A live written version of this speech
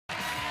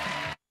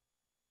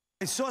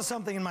I saw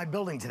something in my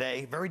building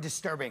today, very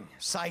disturbing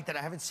sight that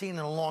I haven't seen in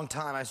a long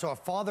time. I saw a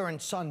father and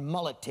son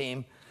mullet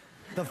team.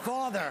 The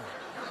father,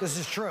 this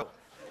is true.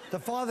 The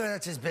father,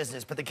 that's his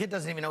business, but the kid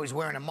doesn't even know he's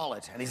wearing a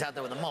mullet, and he's out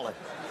there with a mullet.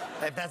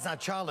 If that's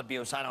not child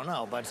abuse, I don't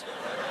know, but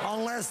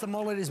unless the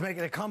mullet is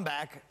making a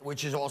comeback,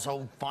 which is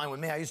also fine with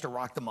me. I used to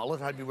rock the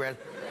mullet. I'd be ready.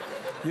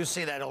 You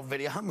see that old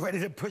video. I'm ready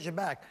to push it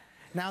back.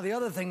 Now, the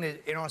other thing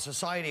that in our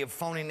society of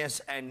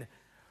phoniness and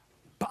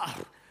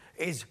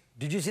is,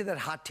 did you see that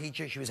hot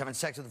teacher? She was having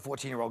sex with a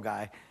 14-year-old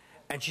guy,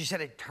 and she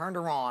said it turned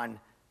her on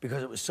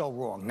because it was so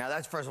wrong. Now,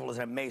 that's, first of all, is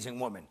an amazing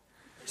woman.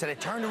 Said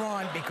it turned her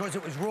on because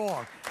it was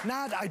wrong.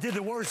 Not, I did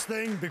the worst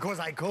thing because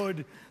I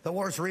could, the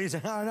worst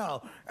reason. I don't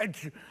know. And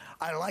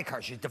I like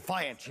her. She's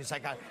defiant. She's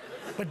like,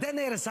 but then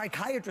they had a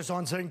psychiatrist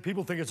on saying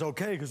people think it's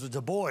okay because it's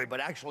a boy,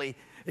 but actually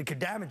it could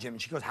damage him.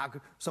 And she goes, how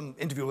could, some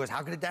interviewer goes,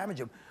 how could it damage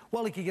him?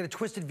 Well, he could get a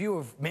twisted view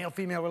of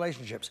male-female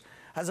relationships,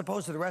 as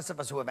opposed to the rest of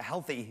us who have a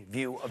healthy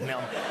view of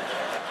male.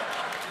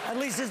 At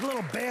least this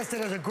little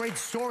bastard has a great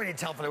story to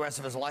tell for the rest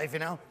of his life, you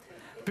know?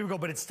 People go,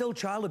 but it's still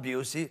child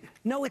abuse.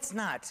 No, it's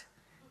not.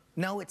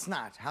 No, it's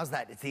not. How's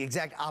that? It's the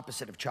exact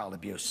opposite of child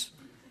abuse.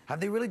 Have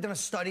they really done a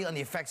study on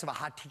the effects of a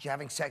hot teacher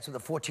having sex with a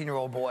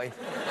 14-year-old boy?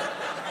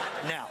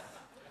 Now,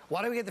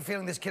 why do we get the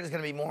feeling this kid is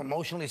going to be more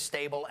emotionally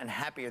stable and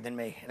happier than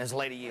me in his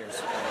later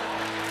years?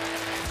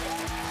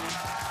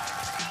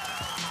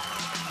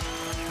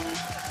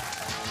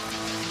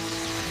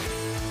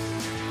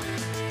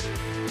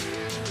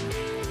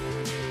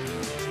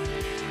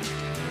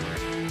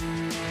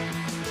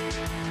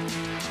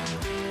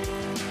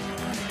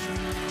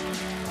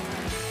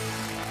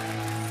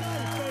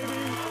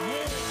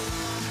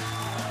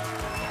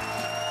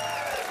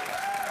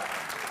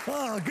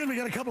 Oh, good, we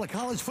got a couple of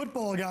college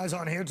football guys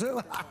on here,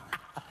 too.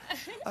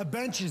 A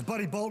bench is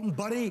Buddy Bolton.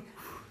 Buddy,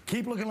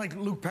 keep looking like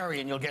Luke Perry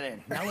and you'll get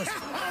in. Now listen.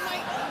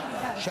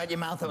 Shut your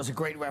mouth, that was a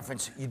great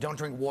reference. You don't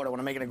drink water when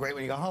I'm making a great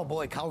one. You go, oh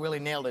boy, Cal really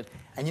nailed it.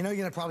 And you know you're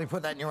gonna probably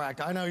put that in your act.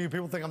 I know you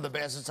people think I'm the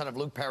bastard son of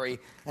Luke Perry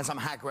and some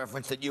hack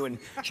reference that you and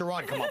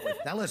Sherrod come up with.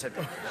 Now listen.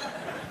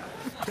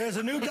 There's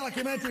a new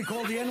documentary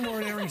called The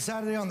N-Word airing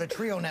Saturday on the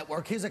Trio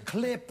Network. Here's a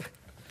clip.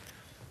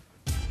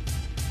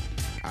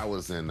 I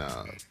was in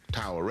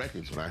Tower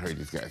Records when I heard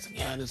these guys.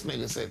 Yeah, this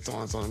nigga said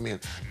so-and-so to me,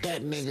 and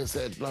that nigga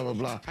said blah, blah,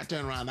 blah. I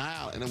turned around the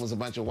aisle, and it was a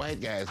bunch of white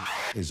guys.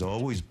 There's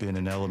always been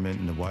an element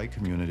in the white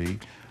community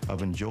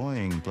of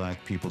enjoying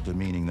black people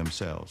demeaning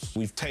themselves.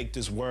 We've taken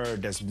this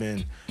word that's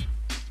been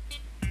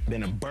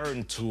a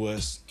burden to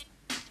us,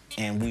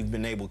 and we've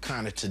been able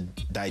kind of to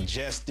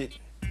digest it,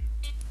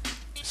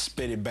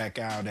 spit it back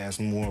out as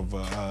more of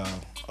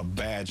a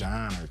badge of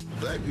honor.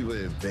 Black people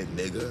didn't invent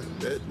nigga.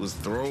 That was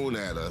thrown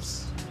at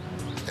us.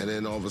 And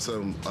then all of a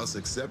sudden, us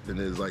accepting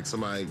it is like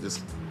somebody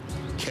just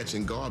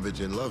catching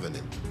garbage and loving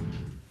it.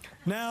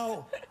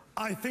 Now,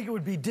 I think it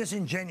would be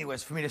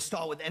disingenuous for me to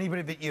start with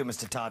anybody but you,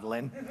 Mr. Todd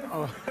Lynn.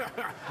 Oh.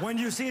 When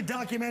you see a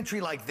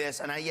documentary like this,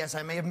 and yes,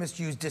 I may have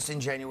misused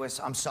disingenuous,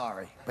 I'm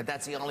sorry. But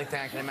that's the only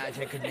thing I can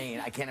imagine it could mean.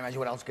 I can't imagine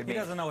what else could mean. He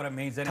doesn't know what it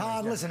means anyway.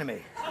 Todd, listen to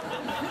me.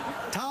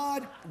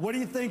 Todd, what do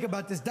you think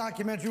about this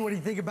documentary? What do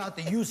you think about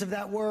the use of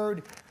that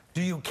word?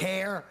 Do you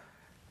care?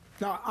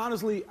 No,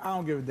 honestly, I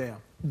don't give a damn.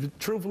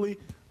 Truthfully,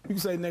 you can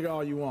say nigga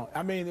all you want.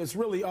 I mean, it's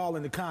really all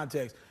in the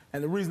context.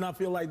 And the reason I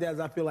feel like that is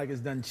I feel like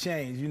it's done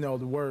changed. You know,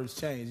 the words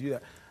change.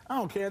 I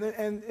don't care.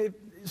 And if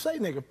say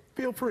nigga,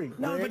 feel free.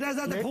 No, but that's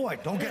not the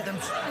point. Don't get them.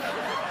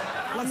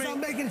 Let's not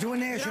make it into a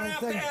national thing. You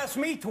don't have to ask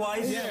me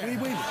twice. Yeah,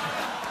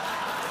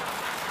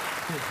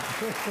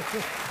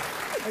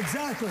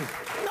 Exactly.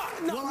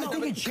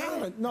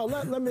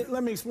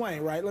 Let me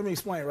explain, right? Let me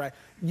explain, right?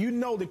 You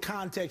know the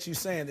context you're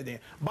saying it in.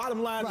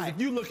 Bottom line is if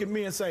you look at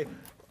me and say,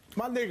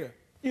 my nigga,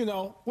 you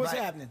know, what's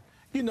happening?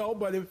 You know,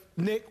 but if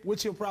Nick,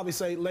 which he'll probably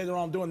say later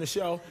on during the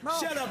show,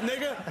 shut up,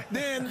 nigga,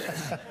 then,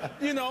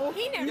 you know.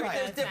 He never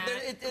does that.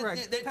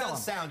 It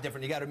does sound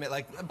different, you gotta admit.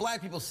 Like,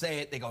 black people say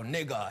it, they go,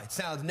 nigga. It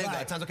sounds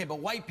nigga, it sounds okay, but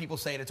white people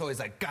say it, it's always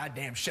like,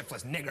 goddamn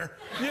shiftless nigger.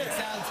 Yeah. It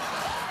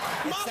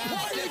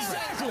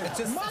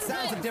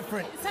sounds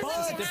different. It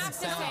sounds a different,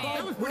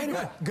 sound.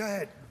 Go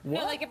ahead.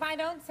 No, like if I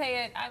don't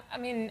say it, I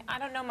mean, I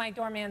don't know my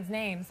doorman's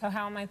name, so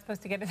how am I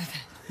supposed to get it?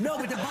 No,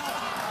 but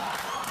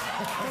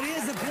but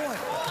here's the point.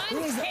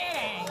 I'm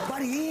kidding.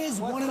 But here's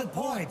one of the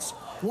points.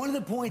 One of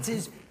the points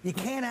is you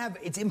can't have,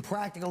 it's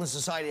impractical in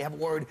society to have a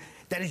word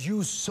that is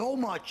used so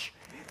much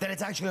that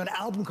it's actually on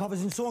album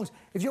covers and songs.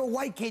 If you're a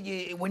white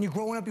kid, when you're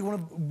growing up, you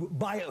want to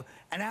buy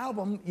an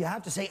album, you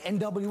have to say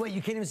NWA.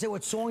 You can't even say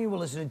what song you were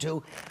listening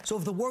to. So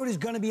if the word is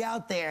going to be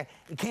out there,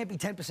 it can't be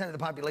 10% of the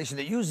population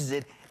that uses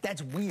it.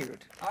 That's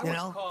weird.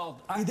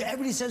 Either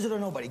everybody says it or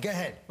nobody. Go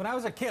ahead. When I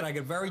was a kid, I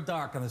get very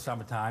dark in the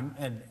summertime,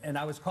 and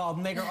I was called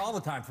nigger all the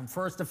time, from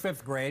 1st to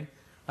 5th grade.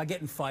 I get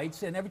in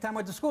fights, and every time I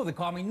went to school, they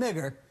called me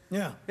nigger.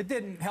 Yeah. It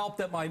didn't help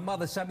that my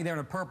mother sent me there in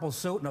a purple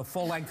suit and a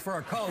full-length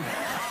fur coat.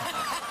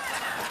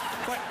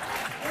 But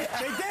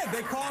they did.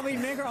 They call me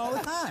nigger all the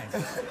time.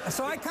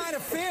 So I kind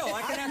of feel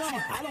I can have...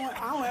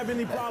 I don't have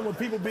any problem with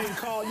people being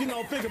called, you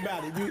know, think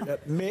about it.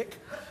 Mick,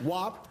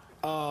 Wop,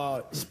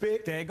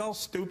 spit, Dago,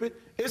 stupid.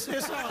 It's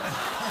that's not.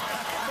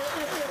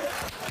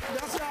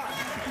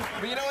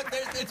 But you know what?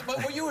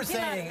 But what you were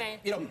saying,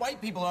 you know, white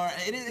people are.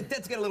 It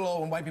does get a little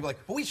old when white people are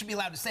like, but we should be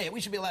allowed to say it.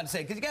 We should be allowed to say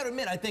it. Because you got to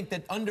admit, I think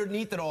that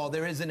underneath it all,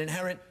 there is an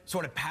inherent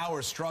sort of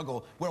power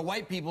struggle where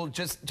white people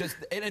just,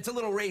 and it's a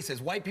little racist.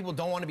 White people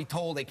don't want to be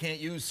told they can't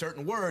use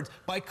certain words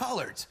by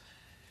coloreds.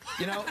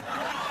 You know,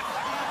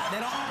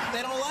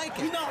 they don't like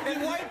it. You know,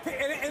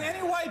 and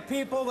any white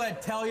people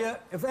that tell you,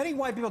 if any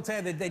white people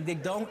tell you that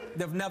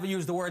they've never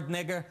used the word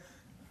nigger,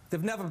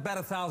 they've never bet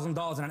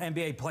 $1,000 in an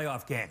NBA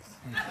playoff game.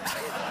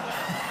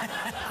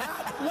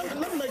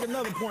 Let me make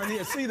another point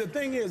here. See, the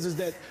thing is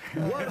that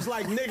words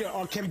like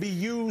nigger can be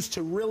used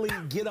to really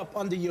get up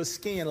under your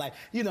skin, like,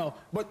 you know.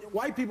 But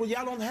white people,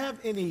 y'all don't have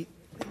any.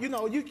 You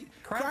know,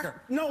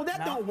 cracker. No,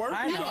 that don't work.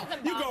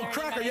 You go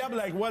cracker, y'all be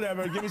like,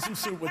 whatever, give me some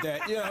soup with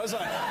that. You know, it's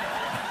like.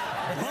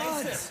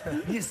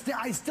 But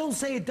I still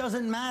say it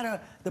doesn't matter.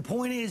 The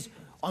point is,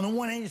 on the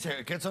one hand, you say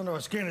it gets under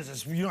our skin. It's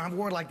just, you don't have a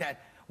word like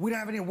that. We don't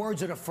have any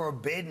words that are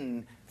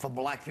forbidden for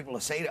black people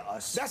to say to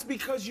us. That's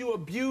because you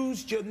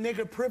abused your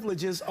nigger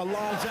privileges a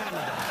long time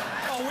ago.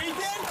 Oh, we did?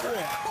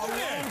 Yeah, a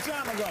long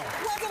time ago.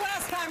 When's the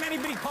last time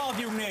anybody called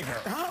you nigger?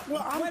 Huh?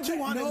 Well, I'm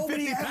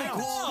 250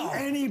 pounds.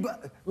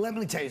 Anybody. Let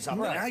me tell you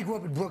something. Right. I grew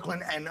up in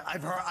Brooklyn, and I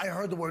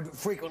heard the word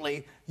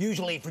frequently,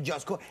 usually for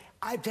just cause.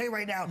 I tell you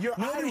right now,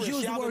 nobody's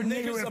used the word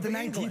nigger after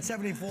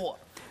 1974.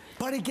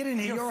 Buddy, get in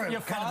here. You're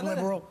a kind of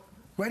liberal.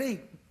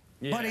 Ready?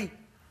 Yeah. Buddy.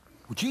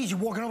 Geez, you're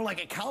walking over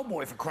like a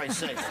cowboy, for Christ's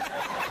sake.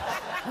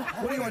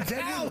 What are you on,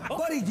 Ted?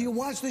 Buddy, do you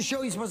watch the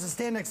show? You're supposed to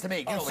stand next to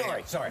me. Get over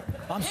here. Sorry.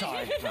 I'm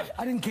sorry.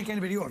 I didn't kick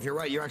anybody off. You're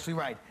right. You're actually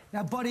right.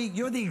 Now, buddy,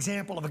 you're the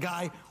example of a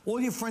guy, all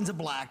your friends are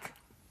black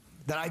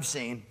that I've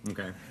seen.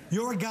 Okay.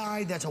 You're a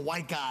guy that's a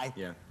white guy.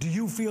 Yeah. Do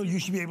you feel you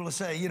should be able to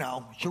say, you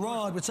know,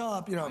 Gerard, what's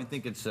up? You know. I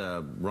think it's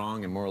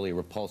wrong and morally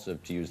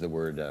repulsive to use the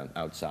word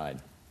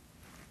outside.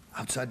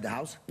 Outside the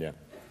house? Yeah.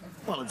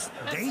 Well, it's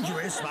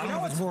dangerous. I don't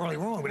know if it's morally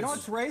wrong. But you know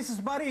what's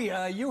racist, buddy?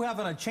 You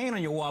having a chain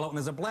on your wallet and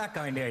there's a black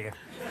guy near you.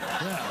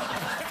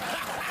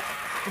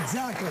 Yeah.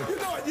 Exactly. You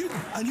know what?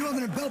 And you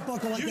having a belt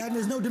buckle like that and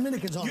there's no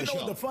Dominicans on the show. You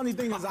know what the funny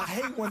thing is? I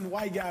hate when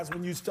white guys,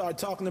 when you start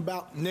talking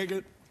about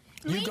nigger,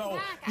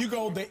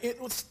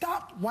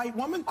 stop, white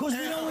woman. Because we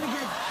don't want to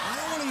get, I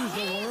don't want to use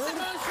the word. You're the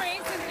most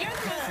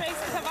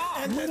racist of all.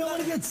 And we don't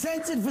want to get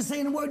censored for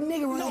saying the word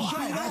nigger on the show.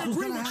 I agree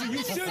with you. I'm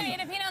going to say it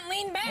if you don't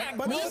lean back.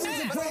 But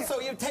also,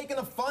 you've taken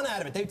the fun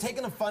out of it. They've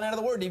taken the fun out of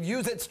the word. They've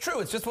used it. It's true.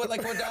 It's just what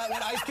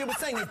Ice Cube was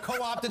saying. They've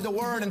co-opted the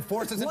word and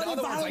forced us into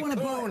other words like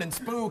coon and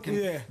spook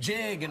and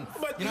jig and.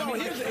 But you know, no,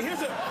 here's we've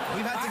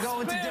had to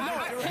go into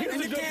different.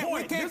 Here's a good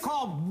point. We can't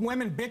call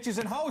women bitches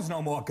and hoes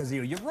no more because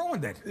you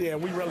ruined it. Yeah,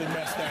 we really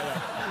messed that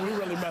up. We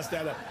really messed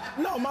that up.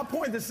 No, my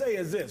point to say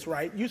is this,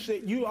 right?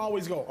 You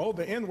always go, oh,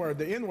 the N-word,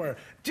 the N-word.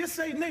 Just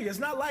say nigga. It's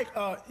not like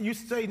you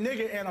say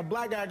nigga and a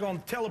black guy gonna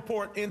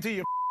teleport into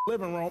your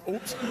living room.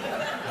 Oops.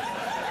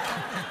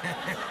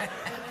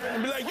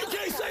 And be like, you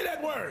can't say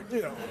that word,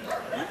 you know.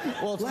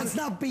 Well, let's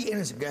not be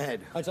innocent. Go ahead.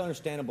 It's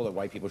understandable that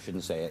white people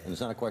shouldn't say it, and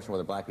it's not a question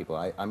whether black people.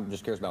 I'm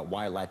just curious about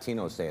why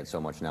Latinos say it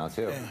so much now,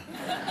 too.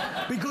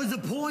 Yeah. Because the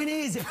point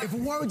is, if a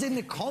word's in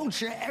the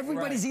culture,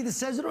 everybody's either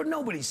says it or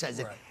nobody says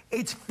it. Right.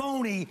 It's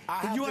phony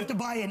that you have to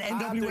buy an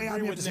NWA out.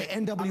 You have to say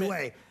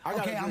NWA.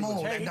 Okay, I'm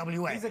old,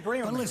 NWA. He's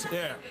agreeing with me. Listen,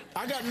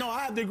 I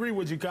have to agree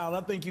with you, Kyle. I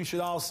think you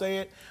should all say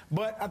it,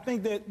 but I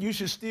think that you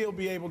should still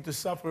be able to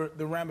suffer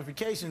the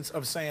ramifications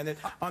of saying it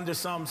under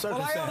some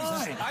circumstances.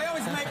 Well, I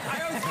always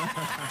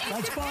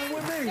that's fine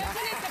with me. Doesn't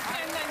it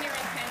depend on your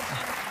intention?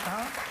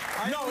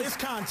 No, it's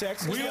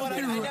context. You know what?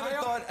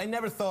 I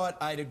never thought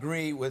I'd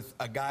agree with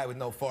a guy with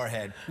no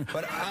forehead,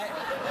 but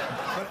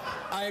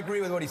I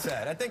agree with what he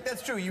said. I think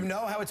that's true. You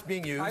know how it's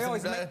being used.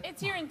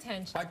 It's your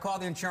intention. I call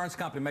the insurance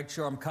company, make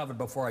sure I'm covered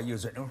before I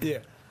use it. Yeah.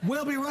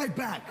 We'll be right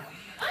back.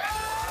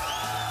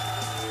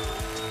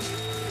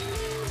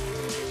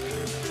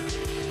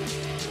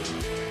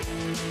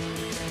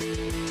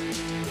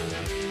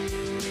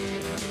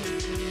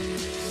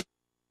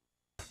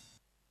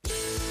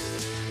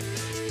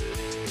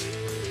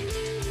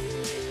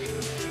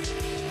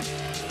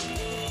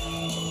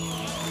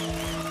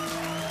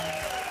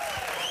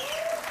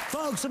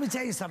 Folks, let me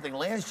tell you something.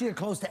 Last year,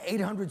 close to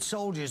 800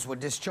 soldiers were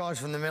discharged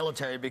from the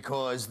military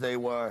because they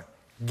were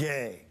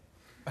gay.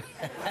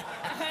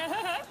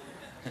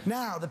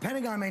 Now, the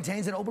Pentagon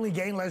maintains that openly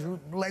gay and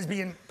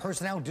lesbian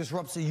personnel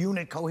disrupts the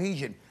unit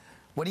cohesion.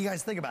 What do you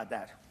guys think about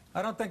that?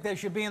 I don't think they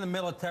should be in the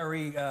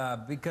military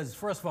because,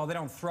 first of all, they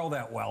don't throw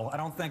that well. I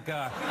don't think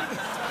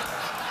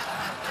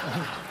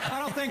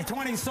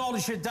 20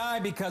 soldiers should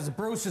die because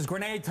Bruce's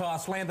grenade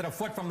toss landed a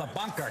foot from the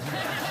bunker.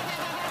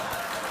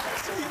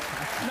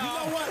 You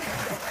know what?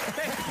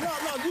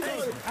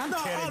 No,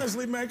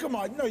 honestly, man, come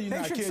on. No, you're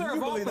not kidding. They should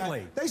serve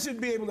openly. They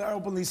should be able to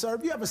openly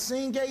serve. You ever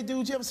seen gay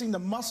dudes? You ever seen the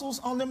muscles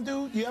on them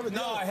dudes? You ever?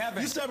 No, I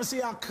haven't. You still ever see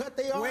how cut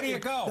they are? Where do you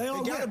go?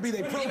 They gotta be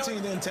their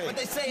protein intake. But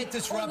they say it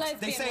disrupts.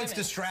 They say it's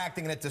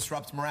distracting and it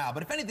disrupts morale.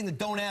 But if anything, the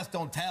don't ask,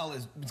 don't tell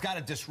it's got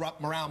to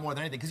disrupt morale more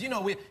than anything. Because you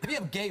know, if you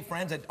have gay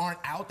friends that aren't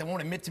out, that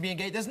won't admit to being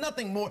gay, there's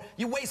nothing more.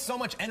 You waste so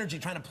much energy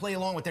trying to play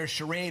along with their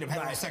charade of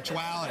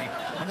heterosexuality.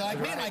 And they're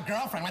like, me and my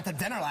girlfriend went to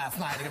dinner last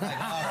night. And you're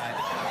like, all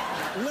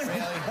right. Lynn,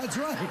 really? That's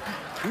right.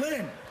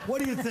 Lynn,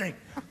 what do you think?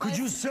 Could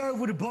you serve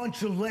with a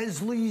bunch of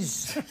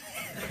Leslies?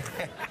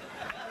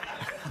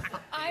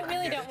 I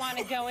really don't want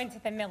to go into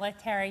the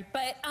military,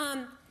 but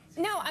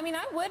no, I mean,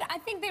 I would. I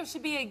think there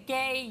should be a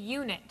gay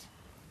unit.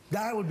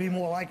 That would be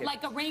more like it.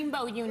 Like a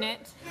rainbow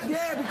unit.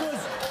 Yeah,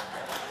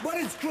 but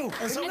it's true.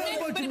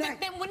 But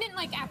then wouldn't,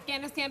 like,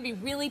 Afghanistan be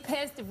really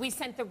pissed if we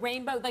sent the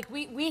rainbow? Like,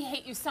 we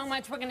hate you so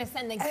much, we're going to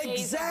send the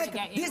gays.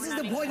 Exactly. This is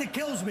the point that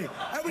kills me.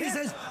 Everybody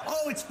says,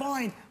 oh, it's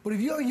fine. But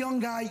if you're a young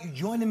guy, you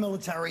join the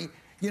military,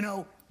 you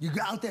know, you're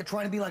out there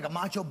trying to be like a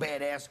macho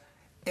badass,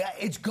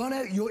 it's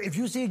gonna, if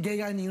you see a gay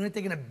guy in the unit,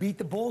 they're gonna beat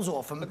the balls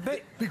off him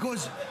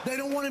because they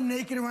don't want him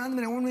naked around them,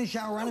 they don't want him in the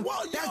shower around him.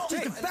 Well, that's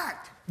just a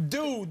fact.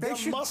 Dude,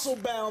 the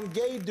muscle-bound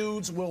gay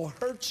dudes will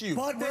hurt you.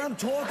 But what I'm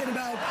talking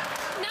about...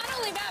 Not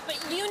only that, but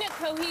unit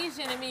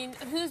cohesion. I mean,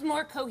 who's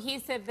more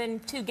cohesive than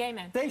two gay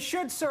men? They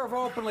should serve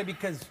openly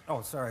because...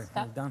 Oh, sorry.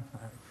 Are you done?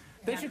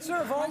 They should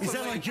serve openly. You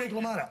sound like Jake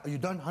LaMotta. Are you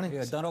done, honey?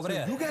 Yeah, done over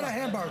there. You got a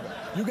hamburger.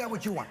 You got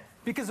what you want.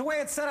 Because the way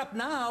it's set up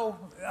now,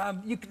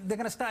 they're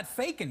going to start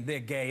faking they're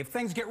gay. If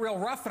things get real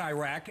rough in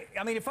Iraq,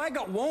 I mean, if I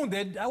got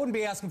wounded, I wouldn't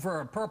be asking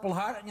for a Purple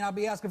Heart. You know, I'd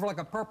be asking for like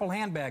a purple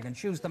handbag and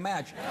shoes to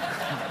match.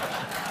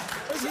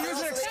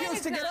 Use an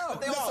excuse to get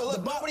out. They also,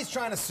 look, nobody's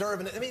trying to serve.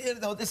 And I mean, you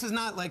know, this is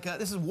not like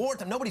this is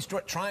wartime. Nobody's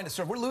trying to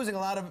serve. We're losing a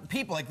lot of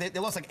people. Like they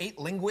lost like 8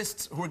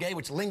 linguists who are gay,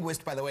 which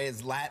linguist, by the way,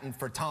 is Latin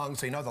for tongue.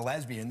 So you know the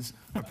lesbians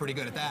are pretty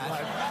good at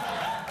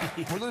that.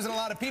 We're losing a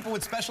lot of people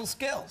with special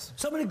skills.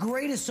 Some of the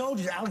greatest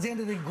soldiers,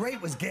 Alexander the Great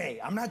was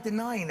gay. I'm not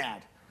denying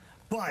that,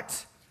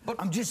 but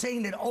I'm just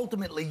saying that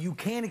ultimately you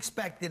can't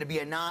expect there to be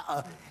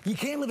you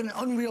can't live in an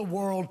unreal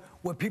world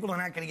where people are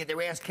not going to get their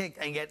ass kicked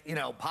and get, you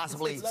know,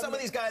 possibly... Some of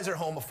these guys are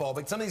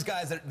homophobic. Some of these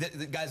guys,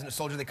 the guys in the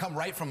soldiers, they come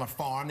right from a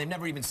farm. They've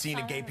never even seen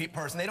a gay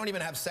person. They don't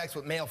even have sex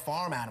with male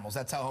farm animals.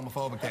 That's how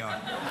homophobic they are.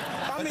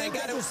 But they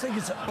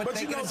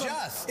can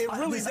adjust. It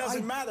really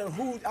doesn't matter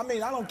who... I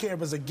mean, I don't care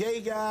if it's a gay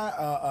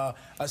guy,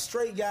 a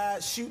straight guy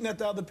shooting at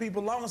the other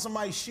people. As long as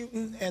somebody's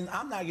shooting and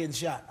I'm not getting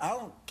shot, I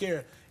don't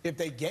care if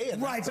they're gay or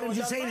not. Right, but I'm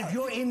just saying, if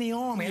you're in the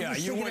army... Yeah,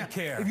 you would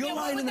care. If you're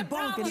lying in the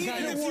bunk and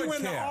even if you're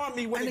in the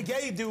army with a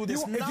gay dude,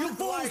 it's not if you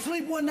fall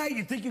asleep one night,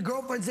 you think your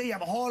girlfriend say you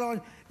have a heart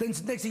on, then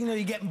next thing you know,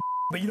 you're getting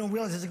but you don't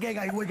realize it's a gay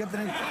guy. You wake up the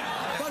next...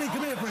 Buddy,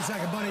 come here for a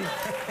second, buddy.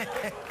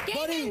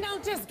 Gay men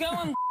don't just go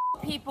and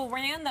people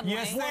randomly.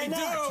 Yes, they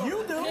do.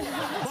 You do.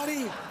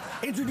 Buddy,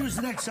 introduce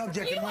the next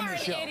subject and run the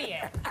show. You are an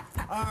idiot.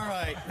 All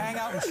right. Hang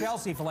out in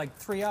Chelsea for like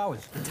 3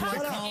 hours.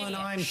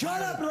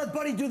 Shut up and let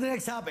Buddy do the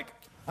next topic.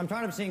 I'm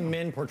tired of seeing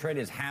men portrayed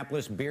as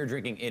hapless,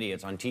 beer-drinking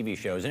idiots on TV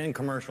shows and in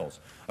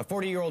commercials. A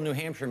 40-year-old New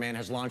Hampshire man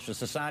has launched a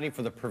society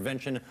for the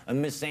prevention of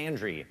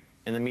misandry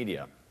in the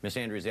media.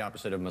 Misandry is the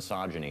opposite of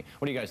misogyny.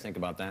 What do you guys think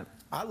about that?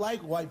 I like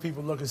white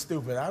people looking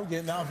stupid. I'm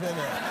getting off in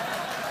there.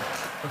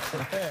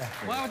 Yeah.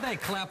 Why would they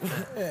clap?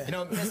 Yeah. You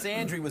know,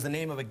 misandry was the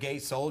name of a gay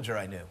soldier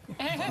I knew.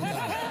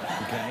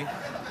 Okay.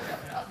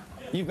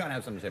 You've got to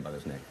have something to say about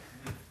this, Nick.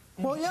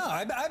 Well,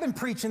 yeah, I've been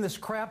preaching this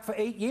crap for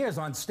 8 years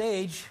on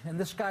stage, and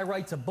this guy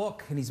writes a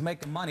book, and he's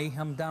making money.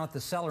 I'm down at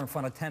the cellar in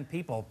front of 10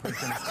 people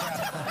preaching this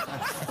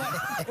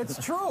crap.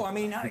 It's true. I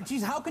mean,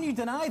 geez, how can you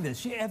deny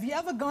this? Have you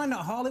ever gone to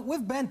Hollywood?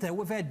 We've been there.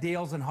 We've had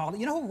deals in Hollywood.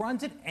 You know who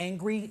runs it?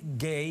 Angry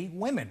gay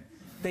women.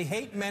 They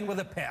hate men with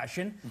a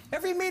passion.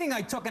 Every meeting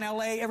I took in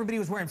L.A., everybody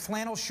was wearing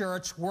flannel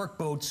shirts, work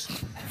boots,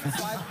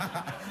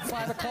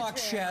 5 o'clock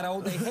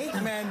shadow. They hate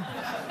men.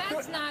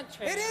 That's not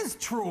true. It is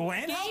true,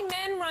 Lynn. Gay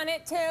men run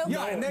it too.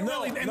 Yeah, and they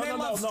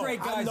love straight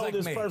guys like me. I know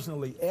this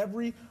personally.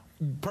 Every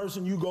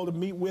person you go to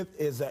meet with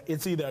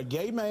it's either a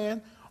gay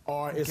man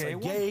or it's a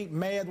gay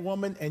mad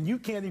woman, and you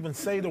can't even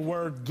say the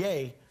word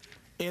gay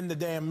in the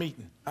damn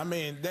meeting. I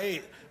mean,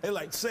 they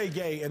like say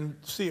gay and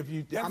see if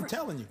you. I'm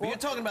telling you. Well, you're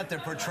talking about their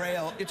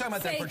portrayal. You're talking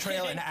about their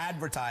portrayal in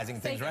advertising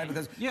things, right?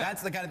 Because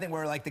that's the kind of thing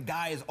where like the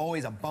guy is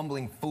always a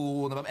bumbling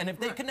fool, and if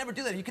they could never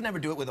do that, you can never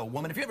do it with a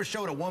woman. If you ever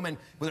showed a woman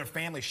with her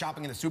family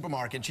shopping in the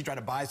supermarket and she tried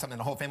to buy something, and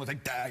the whole family was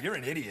like, "Duh, you're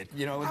an idiot."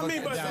 You know. I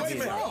mean, but wait a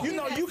minute. You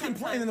know, you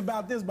complaining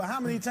about this, but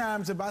how many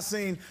times have I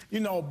seen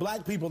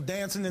black people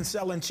dancing and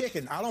selling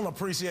chicken? I don't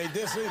appreciate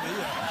this either.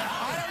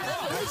 I don't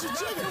know. Where's your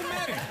chicken?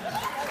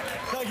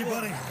 Thank you,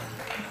 buddy.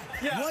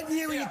 What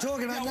year are you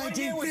talking about?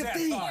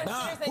 1950?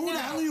 Who the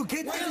hell are you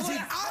kidding? Let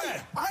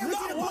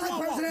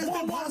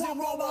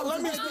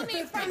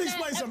me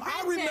explain something.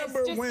 I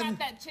remember when got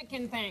that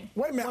chicken thing.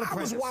 Wait a minute, I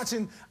was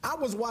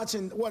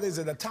watching, what is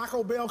it, a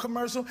Taco Bell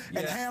commercial,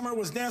 and Hammer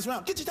was dancing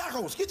around, get your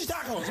tacos, get your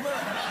tacos. You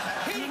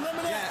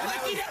remember that?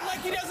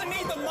 Like he doesn't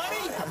need the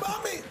money?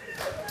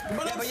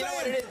 But I'm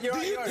saying,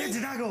 Get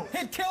your taco.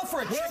 He'd kill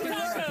for a chicken.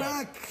 Right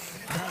back.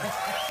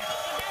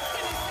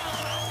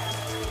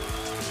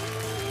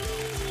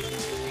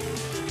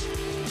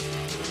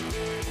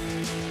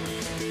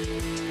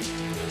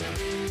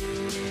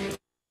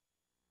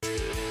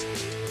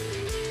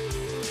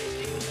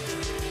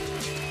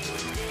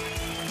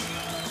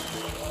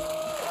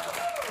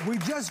 We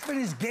just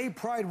finished Gay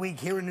Pride Week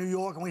here in New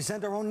York, and we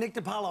sent our own Nick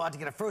DiPaolo out to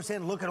get a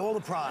first-hand look at all the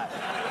pride.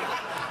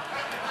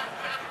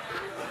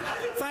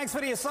 Thanks for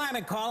the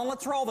assignment, Colin.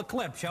 Let's roll the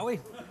clip, shall we?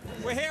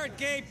 We're here at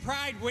Gay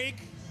Pride Week,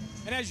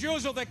 and as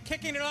usual, they're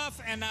kicking it off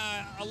in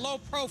a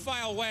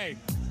low-profile way.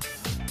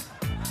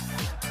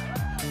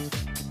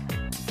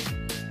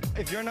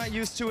 If you're not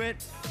used to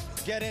it,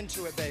 get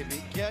into it,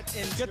 baby. Get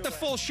the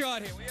full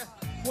shot here, will you?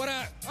 What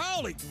a...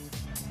 Holy...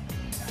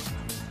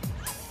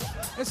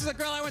 This is a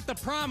girl I went to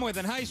prom with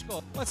in high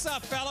school. What's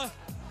up, fella?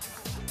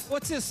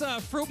 What's this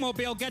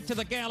fruitmobile get to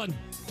the gallon?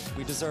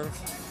 We deserve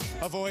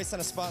a voice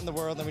and a spot in the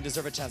world, and we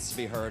deserve a chance to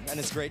be heard, and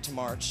it's great to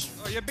march.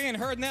 Oh, you're being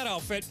heard in that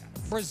outfit.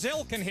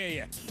 Brazil can hear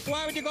you.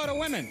 Why would you go to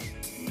women?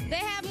 They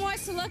have more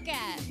to look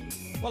at.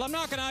 Well, I'm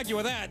not going to argue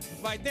with that.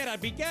 If I did,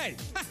 I'd be gay.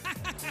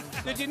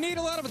 Did you need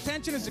a lot of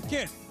attention as a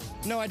kid?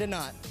 No, I did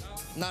not.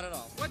 Not at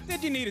all. What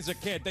did you need as a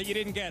kid that you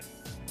didn't get?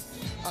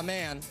 A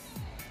man.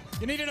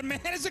 You needed a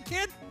man as a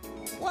kid?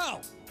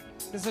 Well,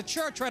 there's a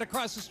church right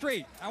across the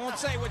street. I won't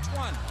say which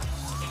one.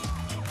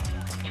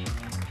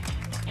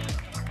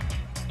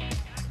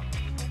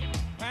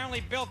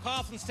 Apparently, Bill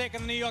Coughlin's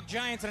taking the New York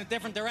Giants in a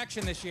different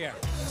direction this year.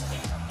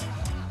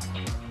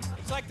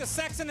 It's like the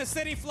Sex and the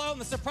City float and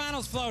the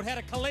Sopranos float had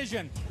a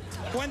collision.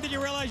 When did you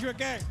realize you were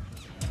gay?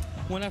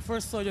 When I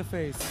first saw your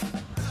face.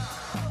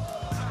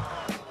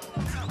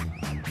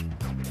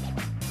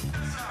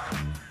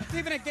 There's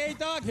even a gay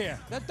dog here.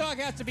 That dog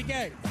has to be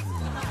gay.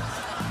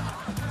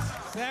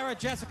 Sarah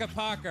Jessica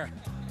Parker.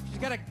 She's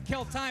got to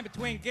kill time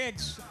between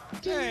gigs.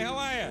 Hey, how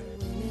are you?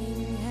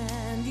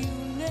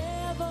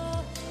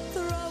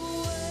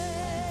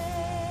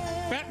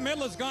 Bette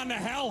Midler's gone to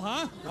hell,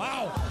 huh?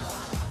 Wow.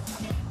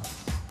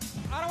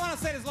 I don't want to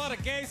say there's a lot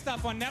of gay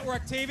stuff on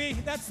network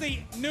TV. That's the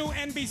new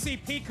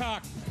NBC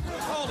Peacock.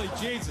 Holy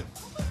Jesus.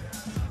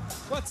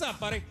 What's up,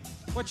 buddy?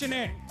 What's your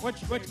name? What?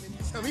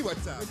 Tell me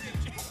what's up.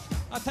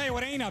 I'll tell you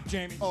what ain't up,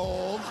 Jamie.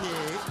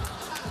 Okay.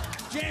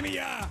 Jamie,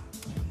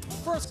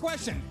 first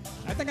question.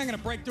 I think I'm going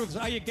to break through this.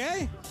 Are you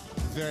gay?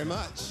 Very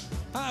much.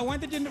 When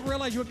did you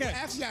realize you were gay?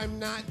 Actually, I'm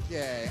not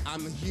gay.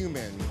 I'm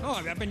human. Oh,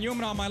 I've been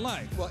human all my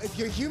life. Well, if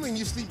you're human,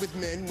 you sleep with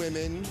men,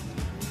 women,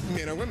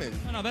 men or women.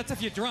 No, that's if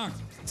you're drunk.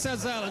 It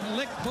says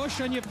lick Bush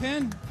on your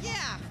pin.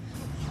 Yeah.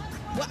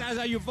 What?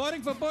 Are you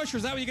voting for Bush, or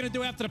is that what you're going to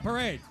do after the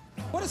parade?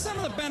 What are some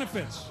of the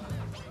benefits?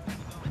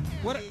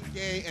 Being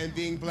gay and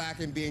being black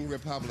and being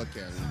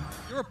Republican.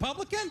 You're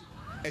Republican?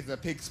 It's a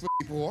pig split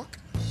pork.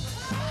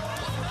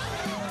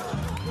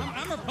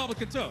 I'm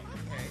Republican, too. Okay.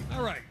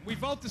 All right, we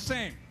vote the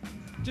same,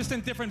 just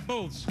in different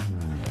booths.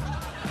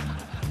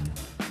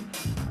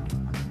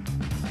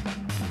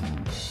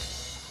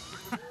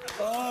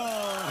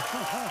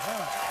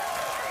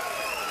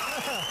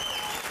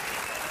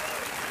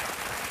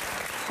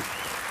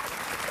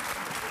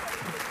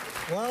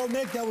 Well,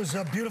 Nick, that was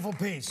a beautiful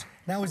piece.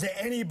 Now, was there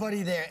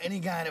anybody there, any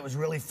guy that was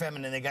really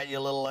feminine that got you a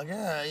little like, you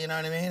know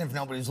what I mean? If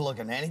nobody's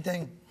looking,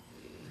 anything?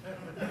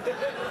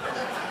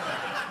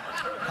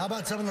 How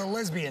about some of the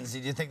lesbians?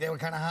 Did you think they were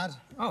kind of hot?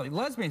 Oh,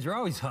 lesbians are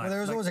always hot. Well, there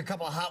was always a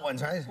couple of hot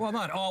ones, right? Well,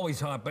 not always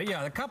hot, but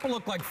yeah, a couple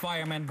look like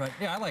firemen, but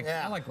yeah, I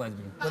like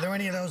lesbians. Were there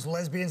any of those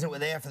lesbians that were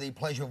there for the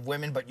pleasure of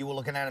women, but you were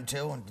looking at them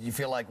too? And did you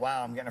feel like,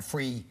 wow, I'm getting a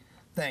free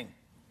thing?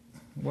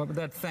 What would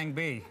that thing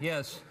be?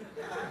 Yes.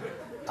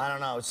 I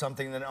don't know. It's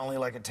something that only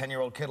like a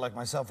 10-year-old kid like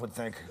myself would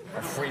think.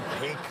 A free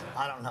peek?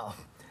 I don't know.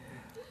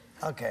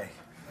 Okay.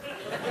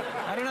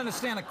 I didn't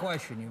understand the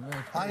question.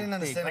 I didn't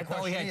understand the question I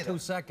thought we had either. 2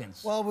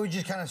 seconds. Well, we were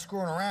just kind of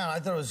screwing around. I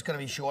thought it was going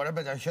to be shorter,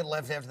 but I should have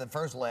left after the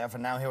first laugh,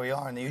 and now here we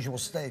are in the usual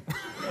state.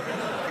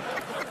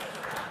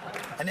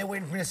 And they're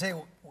waiting for me to say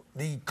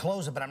the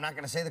closer, but I'm not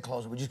going to say the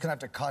closer. We're just going to have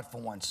to cut for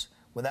once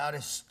without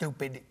a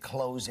stupid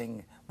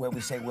closing where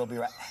we say we'll be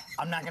right.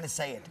 I'm not going to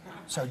say it,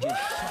 so just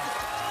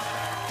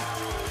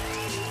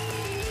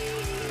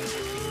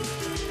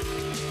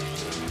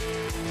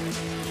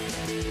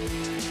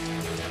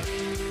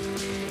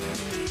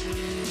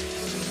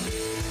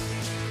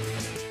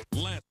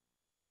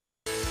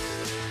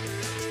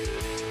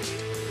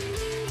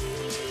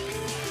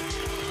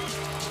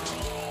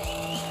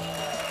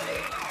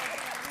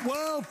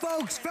Well,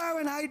 folks,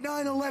 Fahrenheit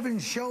 9/11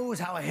 shows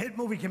how a hit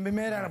movie can be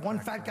made out of one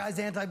fat guy's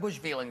anti-Bush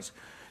feelings.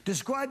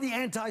 Describe the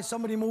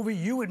anti-somebody movie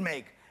you would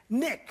make.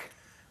 Nick.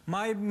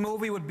 My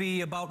movie would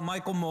be about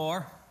Michael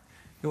Moore.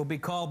 It would be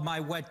called My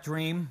Wet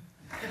Dream.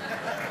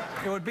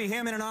 It would be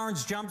him in an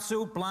orange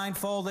jumpsuit,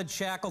 blindfolded,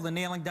 shackled, and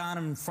kneeling down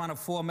in front of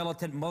 4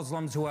 militant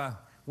Muslims who are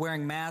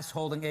wearing masks,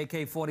 holding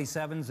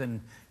AK-47s,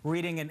 and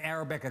reading in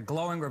Arabic a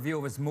glowing review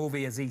of his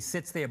movie as he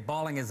sits there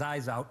bawling his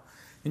eyes out.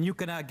 And you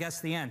can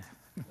guess the end.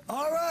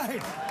 All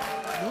right.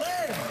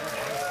 Lynn,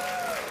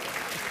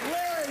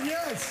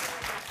 yes.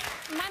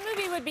 My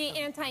movie would be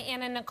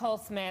Anti-Anna Nicole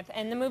Smith,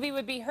 and the movie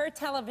would be her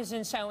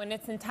television show in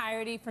its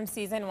entirety from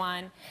season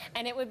 1.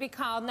 And it would be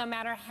called No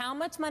Matter How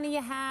Much Money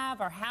You Have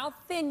or How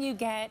Thin You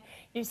Get,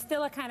 You're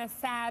Still a Kind of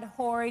Sad,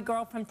 hoary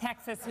girl from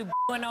Texas who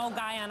blew an old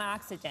guy on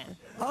oxygen.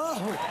 Oh.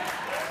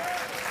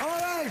 All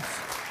right.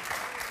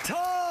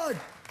 Todd.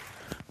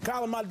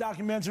 Colin, my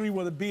documentary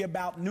will be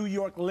about New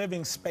York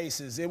living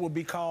spaces. It will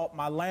be called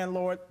My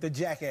Landlord, the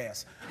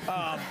Jackass.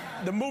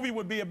 The movie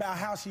would be about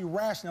how she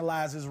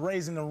rationalizes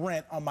raising the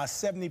rent on my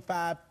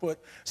 75-foot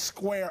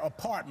square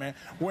apartment,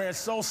 where it's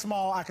so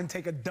small I can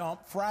take a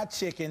dump, fried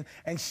chicken,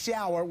 and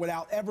shower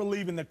without ever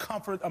leaving the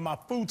comfort of my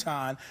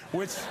futon,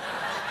 which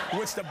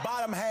the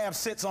bottom half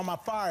sits on my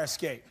fire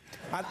escape.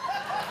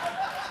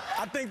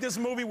 I think this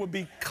movie would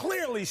be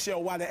clearly show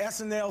why the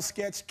SNL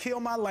sketch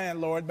Kill My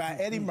Landlord by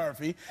Eddie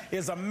Murphy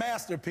is a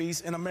masterpiece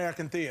in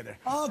American theater.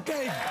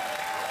 Okay.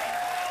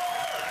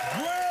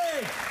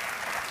 Great.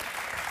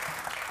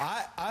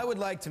 I would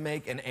like to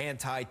make an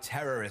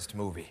anti-terrorist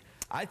movie.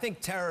 I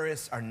think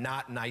terrorists are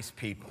not nice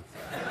people.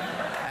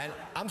 And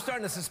I'm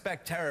starting to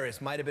suspect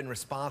terrorists might have been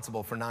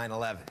responsible for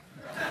 9/11.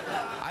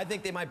 I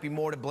think they might be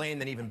more to blame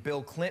than even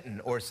Bill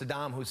Clinton or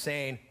Saddam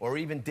Hussein or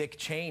even Dick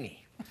Cheney.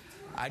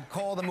 I'd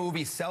call the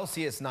movie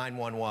Celsius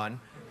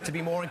 911 to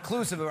be more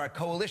inclusive of our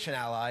coalition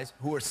allies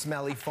who are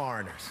smelly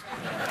foreigners.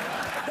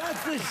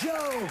 That's the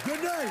show.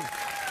 Good night.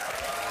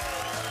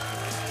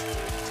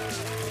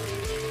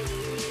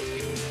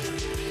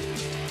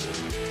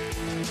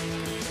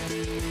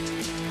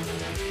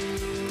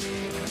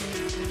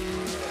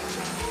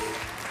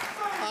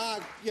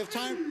 You have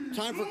time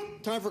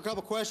for a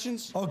couple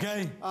questions?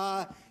 Okay.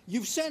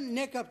 You've sent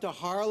Nick up to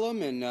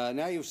Harlem, and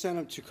now you've sent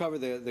him to cover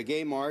the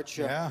gay march.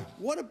 Yeah.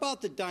 What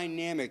about the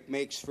dynamic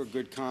makes for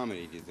good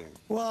comedy, do you think?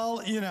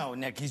 Well, you know,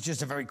 Nick, he's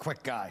just a very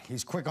quick guy.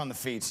 He's quick on the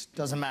feet.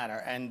 Doesn't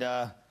matter. And,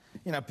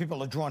 you know,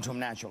 people are drawn to him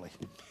naturally.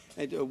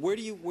 And where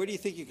do you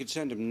think you could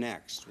send him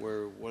next?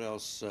 What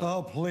else?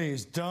 Oh,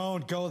 please,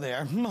 don't go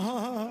there.